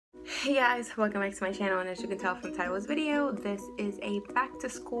Hey guys, welcome back to my channel, and as you can tell from the title of this video, this is a back to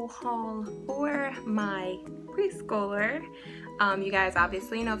school haul for my preschooler. You guys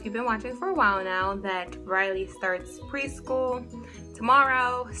obviously know, if you've been watching for a while now, that Ryleigh starts preschool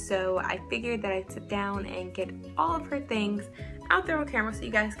tomorrow, so I figured that I'd sit down and get all of her things out there on camera so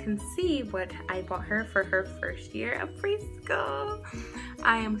you guys can see what I bought her for her first year of preschool.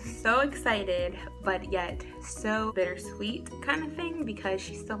 I am so excited, but yet so bittersweet kind of thing, because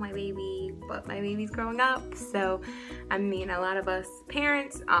she's still my baby, but my baby's growing up. So I mean, a lot of us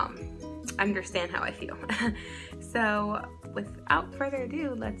parents understand how I feel. So without further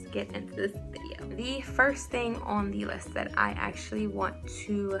ado, let's get into this video. The first thing on the list that I actually want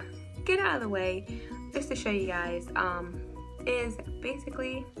to get out of the way, just to show you guys, is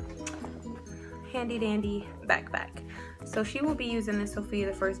basically handy dandy backpack. So she will be using the Sophia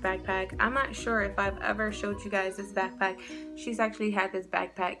the First backpack. I'm not sure if I've ever showed you guys this backpack. She's actually had this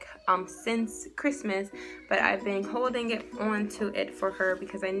backpack since Christmas, but I've been holding it onto it for her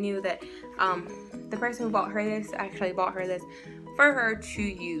because I knew that the person who bought her this actually bought her this for her to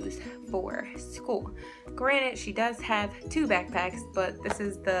use for school. Granted, she does have two backpacks, but this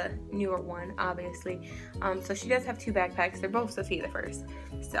is the newer one, obviously. So she does have two backpacks. They're both Sophia the First.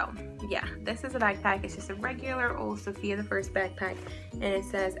 So yeah, this is a backpack. It's just a regular old Sophia the First backpack, and it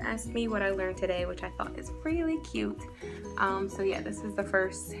says "Ask me what I learned today," which I thought is really cute. So yeah, this is the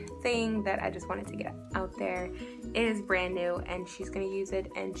first thing that I just wanted to get out there. It is brand new, and she's gonna use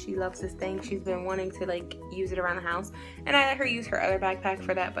it, and she loves this thing. She's been wanting to like use it around the house, and I let her use her other backpack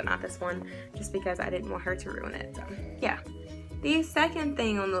for that, but not this one, just because I didn't want her to ruin it. So yeah. The second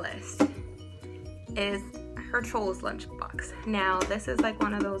thing on the list is her Trolls lunchbox. Now this is like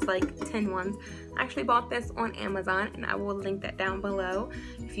one of those like tin ones. I actually bought this on Amazon, and I will link that down below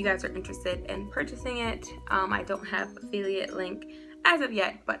if you guys are interested in purchasing it. I don't have affiliate link as of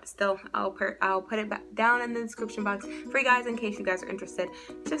yet, but still I'll put it back down in the description box for you guys in case you guys are interested.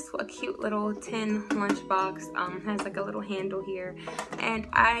 Just a cute little tin lunchbox. Has like a little handle here, and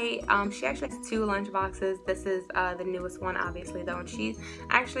she actually has two lunch boxes. This is the newest one, obviously, though, and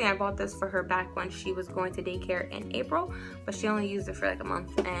I bought this for her back when she was going to daycare in April, but she only used it for like a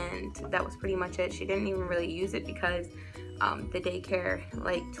month, and that was pretty much it. She didn't even really use it because the daycare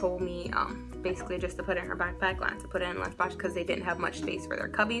like told me basically just to put it in her backpack, not to put it in lunchbox, because they didn't have much space for their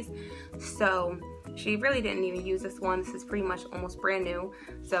cubbies. So she really didn't even use this one. This is pretty much almost brand new,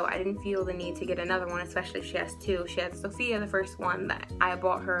 so I didn't feel the need to get another one, especially if she has two. She has Sophia the First one that I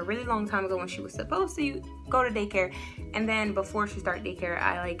bought her a really long time ago when she was supposed to go to daycare, and then before she started daycare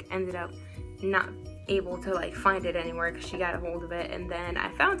I like ended up not able to like find it anywhere because she got a hold of it, and then I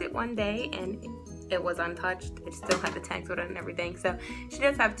found it one day and it was untouched. It still had the tags with it and everything. So she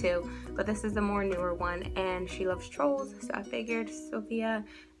does have two, but this is the more newer one, and she loves Trolls, so I figured Sophia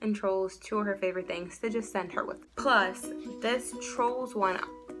and Trolls, two of her favorite things to just send her with. Plus, this Trolls one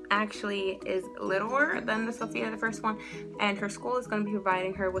actually is littler than the Sophia the First one, and her school is going to be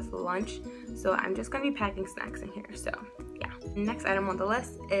providing her with lunch, so I'm just going to be packing snacks in here. So yeah. Next item on the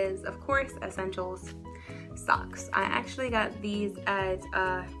list is, of course, essentials. Socks. I actually got these at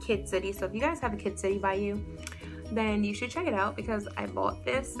Kid City, so if you guys have a Kid City by you, then you should check it out, because I bought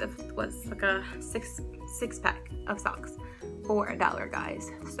this. It was like a six pack of socks for $1, guys.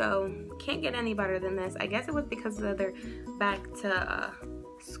 So can't get any better than this. I guess it was because of their back to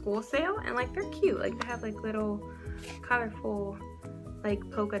school sale, and like they're cute. Like they have like little colorful like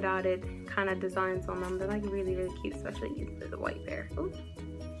polka dotted kind of designs on them. They're like really cute, especially the white pair. Ooh.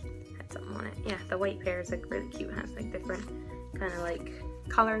 Something on it. Yeah, the white pair is like really cute. It has like different kind of like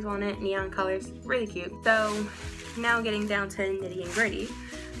colors on it, neon colors, really cute. So now getting down to nitty and gritty,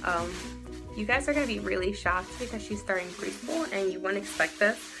 you guys are gonna be really shocked because she's starting preschool and you wouldn't expect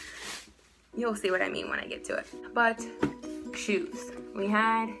this. You'll see what I mean when I get to it. But shoes, we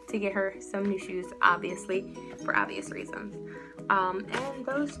had to get her some new shoes, obviously, for obvious reasons. And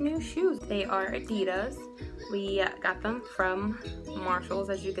those new shoes, they are Adidas. We got them from Marshalls,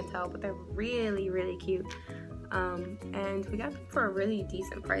 as you can tell, but they're really cute. And we got them for a really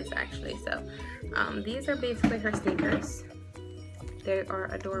decent price, actually. So these are basically her sneakers. They are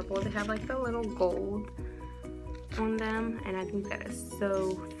adorable. They have like the little gold on them, and I think that is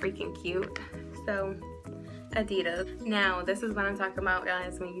so freaking cute. So Adidas. Now this is what I'm talking about,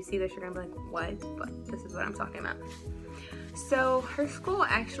 guys. When you see this, you're gonna be like, what? But this is what I'm talking about. So her school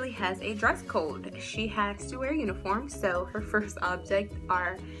actually has a dress code. She has to wear uniform, so her first object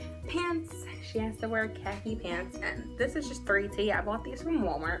are pants. She has to wear khaki pants, and this is just 3T. I bought these from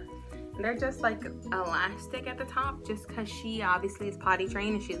Walmart. They're just like elastic at the top, just because she obviously is potty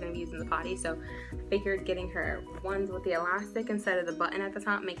trained and she's going to be using the potty. So I figured getting her ones with the elastic instead of the button at the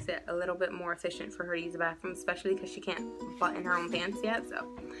top makes it a little bit more efficient for her to use the bathroom, especially because she can't button her own pants yet.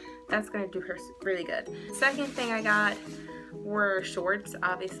 So that's going to do her really good. Second thing I got were shorts.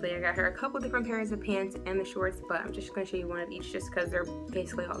 Obviously I got her a couple different pairs of pants and the shorts, but I'm just going to show you one of each just because they're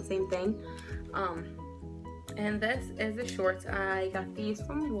basically all the same thing. And this is the shorts. I got these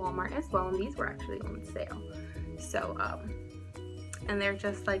from Walmart as well, and these were actually on sale. So and they're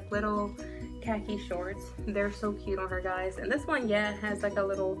just like little khaki shorts. They're so cute on her, guys. And this one, yeah, has like a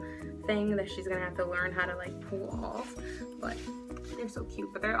little thing that she's gonna have to learn how to like pull off, but they're so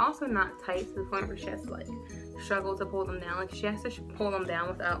cute. But they're also not tight to the point where she has to like struggle to pull them down. Like she has to pull them down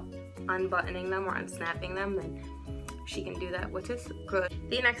without unbuttoning them or unsnapping them, and she can do that, which is good.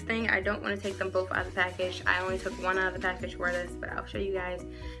 The next thing, I don't want to take them both out of the package. I only took one out of the package for this, but I'll show you guys.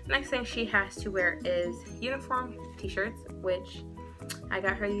 The next thing she has to wear is uniform t-shirts, which I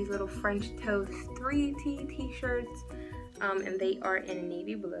got her these little French Toast 3T t-shirts. And they are in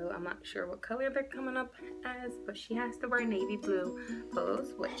navy blue. I'm not sure what color they're coming up as, but she has to wear navy blue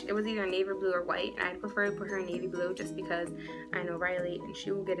clothes, which it was either navy blue or white, and I'd prefer to put her in navy blue just because I know Ryleigh and she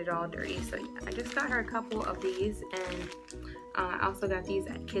will get it all dirty. So yeah, I just got her a couple of these, and I also got these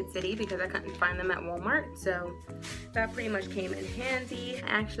at Kid City because I couldn't find them at Walmart, so that pretty much came in handy. I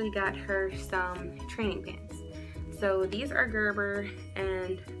actually got her some training pants. So these are Gerber,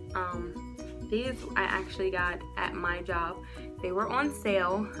 and these I actually got at my job. They were on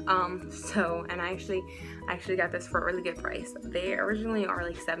sale, and I actually got this for a really good price. They originally are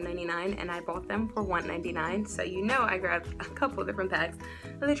like $7.99, and I bought them for $1.99. So you know I grabbed a couple different packs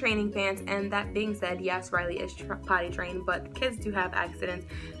of the training pants. And that being said, yes, Ryleigh is potty trained, but kids do have accidents.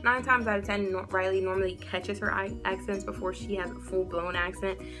 9 times out of 10, Ryleigh normally catches her accidents before she has a full-blown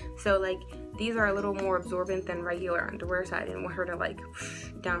accident. So like, these are a little more absorbent than regular underwear, so I didn't want her to like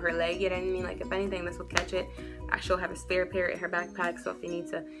down her leg, you know what I mean? Like if anything, this will catch it. She'll have a spare pair in her backpack, so if they need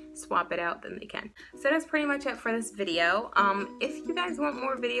to swap it out, then they can. So that's pretty much it for this video. If you guys want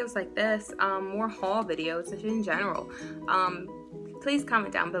more videos like this, more haul videos in general, please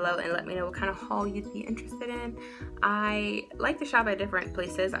comment down below and let me know what kind of haul you'd be interested in. I like to shop at different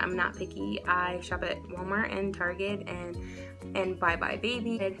places. I'm not picky. I shop at Walmart and Target and Bye Bye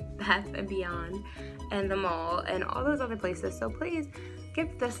Baby, Bath & Beyond, and the mall, and all those other places. So please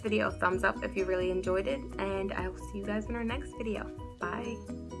give this video a thumbs up if you really enjoyed it, and I will see you guys in our next video. Bye.